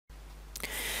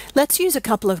Let's use a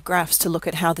couple of graphs to look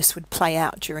at how this would play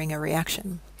out during a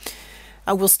reaction.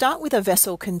 We'll start with a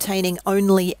vessel containing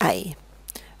only A.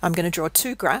 I'm going to draw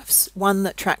two graphs, one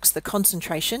that tracks the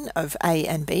concentration of A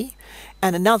and B,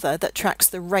 and another that tracks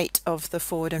the rate of the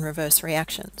forward and reverse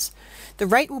reactions. The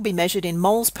rate will be measured in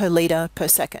moles per litre per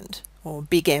second, or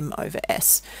big M over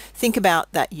S. Think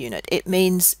about that unit. It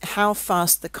means how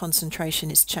fast the concentration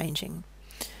is changing.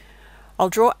 I'll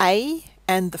draw A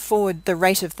and the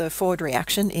rate of the forward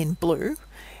reaction in blue,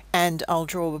 and I'll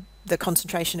draw the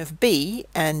concentration of B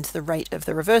and the rate of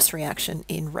the reverse reaction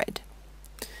in red.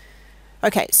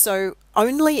 Okay, so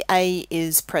only A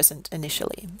is present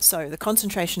initially. So the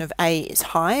concentration of A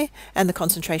is high and the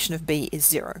concentration of B is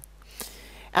 0.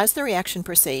 As the reaction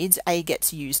proceeds, A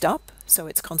gets used up, so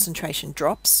its concentration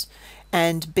drops,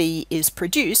 and B is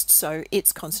produced, so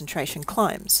its concentration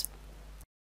climbs.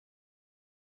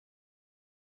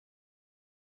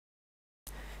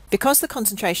 Because the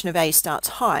concentration of A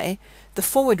starts high, the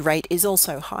forward rate is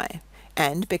also high.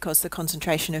 And because the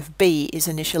concentration of B is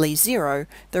initially 0,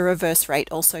 the reverse rate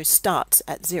also starts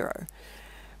at 0.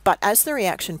 But as the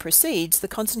reaction proceeds, the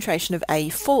concentration of A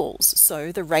falls,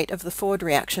 so the rate of the forward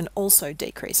reaction also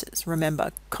decreases.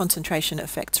 Remember, concentration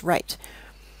affects rate.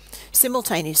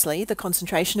 Simultaneously, the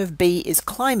concentration of B is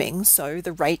climbing, so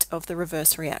the rate of the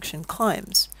reverse reaction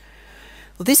climbs.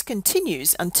 Well, this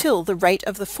continues until the rate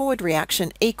of the forward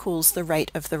reaction equals the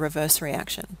rate of the reverse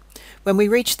reaction. When we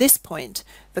reach this point,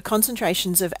 the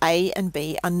concentrations of A and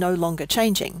B are no longer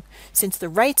changing. Since the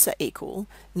rates are equal,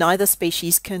 neither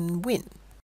species can win.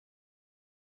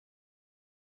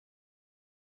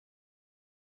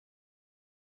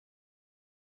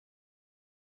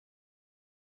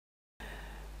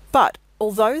 But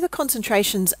although the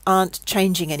concentrations aren't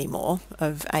changing anymore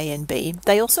of A and B,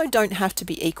 they also don't have to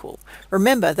be equal.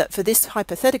 Remember that for this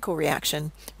hypothetical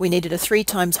reaction, we needed a 3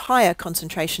 times higher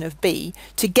concentration of B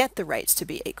to get the rates to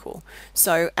be equal.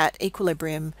 So at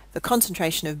equilibrium, the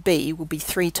concentration of B will be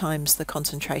 3 times the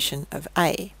concentration of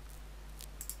A.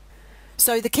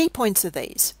 So the key points are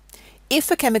these. If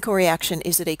a chemical reaction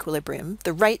is at equilibrium,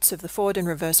 the rates of the forward and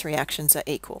reverse reactions are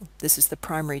equal. This is the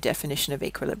primary definition of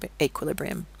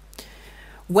equilibrium.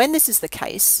 When this is the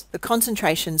case, the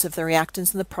concentrations of the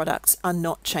reactants and the products are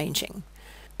not changing,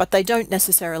 but they don't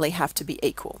necessarily have to be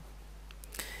equal.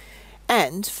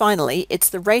 And finally, it's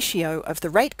the ratio of the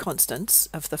rate constants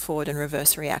of the forward and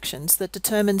reverse reactions that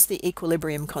determines the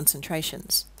equilibrium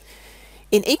concentrations.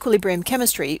 In equilibrium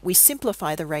chemistry, we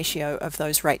simplify the ratio of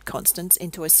those rate constants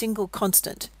into a single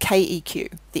constant,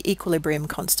 KEQ, the equilibrium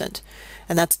constant,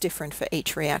 and that's different for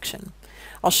each reaction.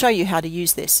 I'll show you how to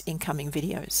use this in coming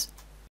videos.